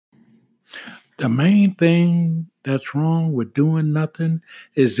The main thing that's wrong with doing nothing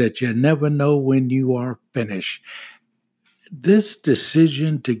is that you never know when you are finished. This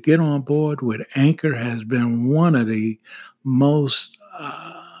decision to get on board with Anchor has been one of the most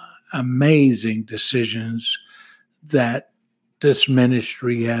amazing decisions that this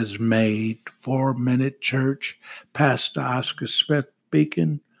ministry has made. 4 Minute Church, Pastor Oscar Smith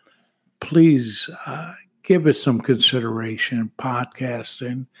speaking. Please give it some consideration.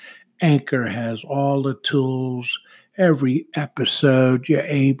 Podcasting. Anchor has all the tools. Every episode, you're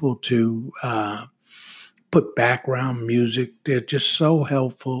able to put background music. They're just so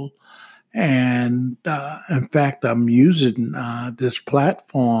helpful. And in fact, I'm using this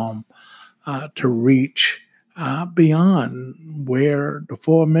platform to reach beyond where the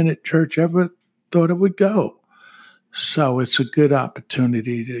 4 Minute Church ever thought it would go. So it's a good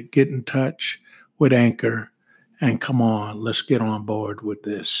opportunity to get in touch with Anchor and come on, let's get on board with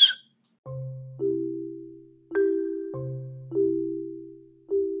this.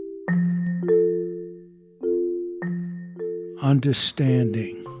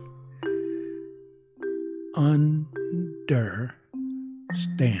 Understanding. Understanding.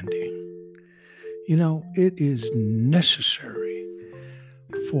 You know, it is necessary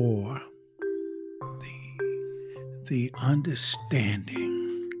for the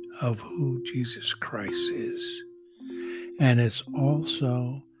understanding of who Jesus Christ is. And it's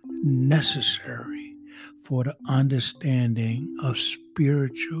also necessary for the understanding of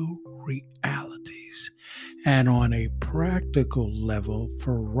spiritual realities, and on a practical level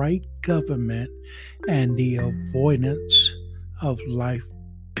for right government and the avoidance of life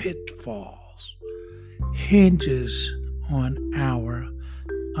pitfalls hinges on our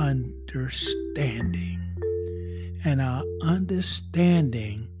understanding. And our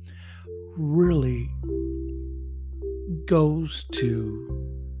understanding really goes to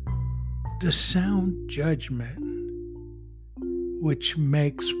the sound judgment which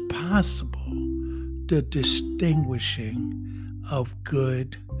makes possible the distinguishing of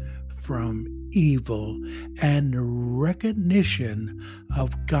good from evil and the recognition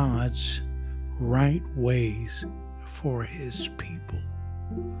of God's right ways for his people.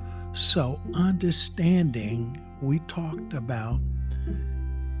 So understanding, we talked about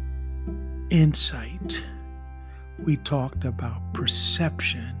insight, we talked about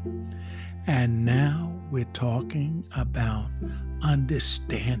perception, and now we're talking about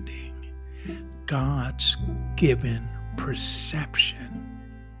understanding. God's given perception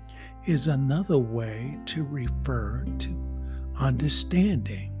is another way to refer to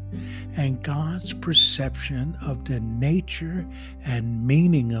understanding. And God's perception of the nature and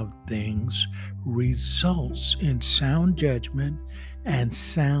meaning of things results in sound judgment and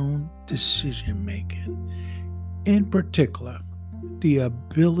sound decision making. In particular, the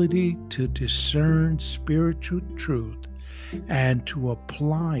ability to discern spiritual truth and to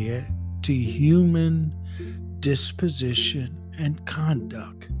apply it to human disposition and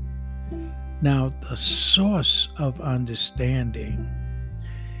conduct. Now, the source of understanding,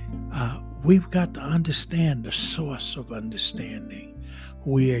 we've got to understand the source of understanding.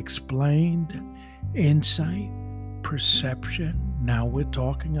 We explained insight, perception. Now we're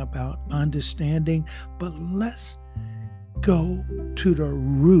talking about understanding, but let's go to the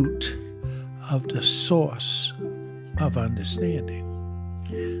root of the source of understanding.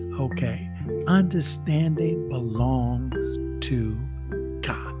 Okay, understanding belongs to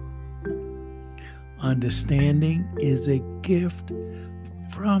God. Understanding is a gift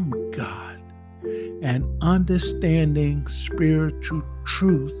from God, and understanding spiritual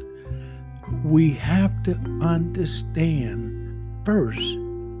truth, we have to understand first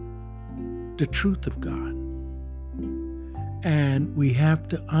the truth of God, and we have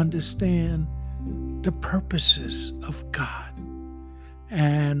to understand the purposes of God,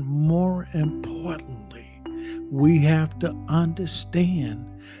 and more importantly, we have to understand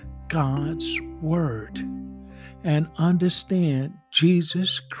God's word and understand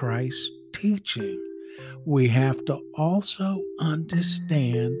Jesus Christ's teaching. We have to also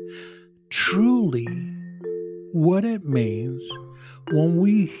understand truly what it means when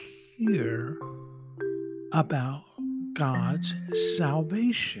we hear about God's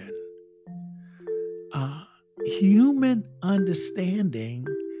salvation. Human understanding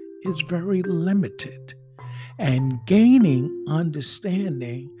is very limited, and gaining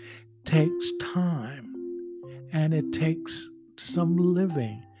understanding takes time, and it takes some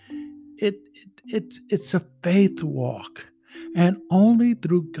living. It's a faith walk, and only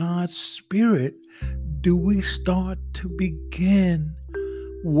through God's Spirit do we start to begin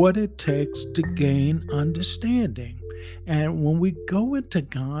what it takes to gain understanding. And when we go into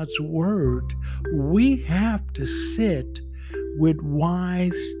God's word, we have to sit with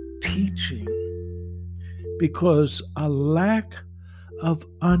wise teaching, because a lack of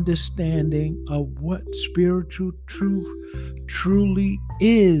understanding of what spiritual truth truly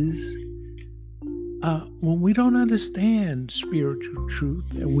is, when we don't understand spiritual truth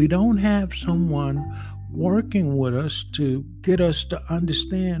and we don't have someone working with us to get us to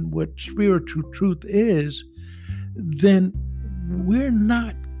understand what spiritual truth is, then we're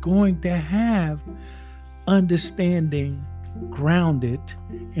not going to have understanding grounded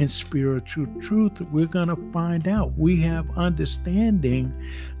in spiritual truth. We're going to find out we have understanding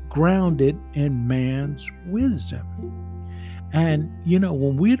grounded in man's wisdom. And,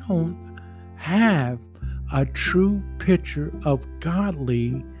 when we don't have a true picture of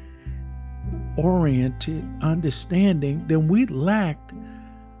godly oriented understanding, then we lack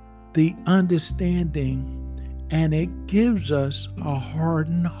the understanding, and it gives us a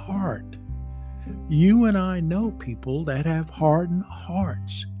hardened heart. You and I know people that have hardened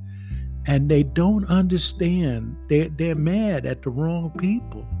hearts, and they don't understand. They're mad at the wrong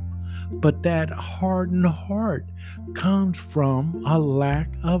people. But that hardened heart comes from a lack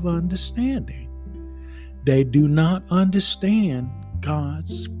of understanding. They do not understand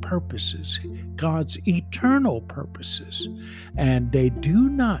God's purposes, God's eternal purposes, and they do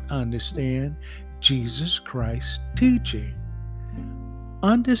not understand Jesus Christ's teaching.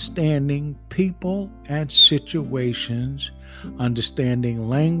 Understanding people and situations, understanding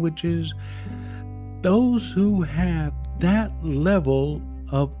languages, those who have that level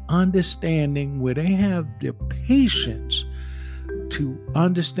of understanding where they have the patience to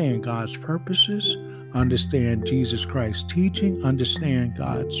understand God's purposes, understand Jesus Christ's teaching, understand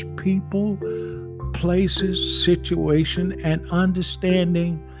God's people, places, situation, and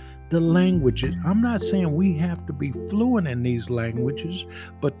understanding the languages. I'm not saying we have to be fluent in these languages,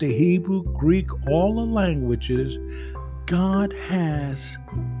 but the Hebrew, Greek, all the languages, God has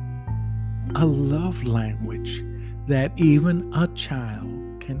a love language that even a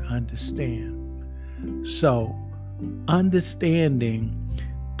child can understand. So, understanding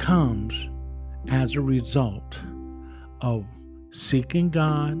comes as a result of seeking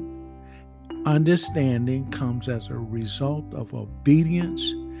God. Understanding comes as a result of obedience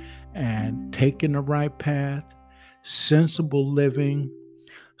and taking the right path, sensible living,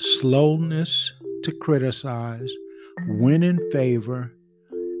 slowness to criticize, winning favor,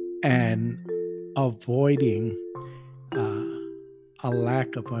 and avoiding a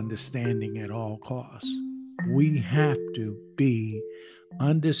lack of understanding at all costs. We have to be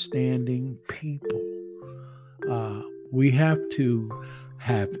understanding people. We have to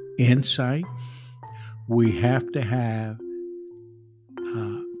have insight. We have to have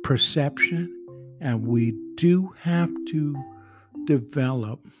perception, and we do have to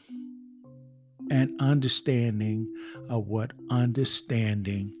develop an understanding of what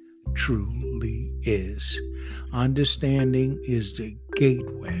understanding truly is. Understanding is the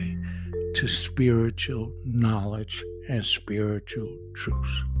gateway to spiritual knowledge and spiritual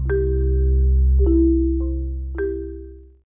truth.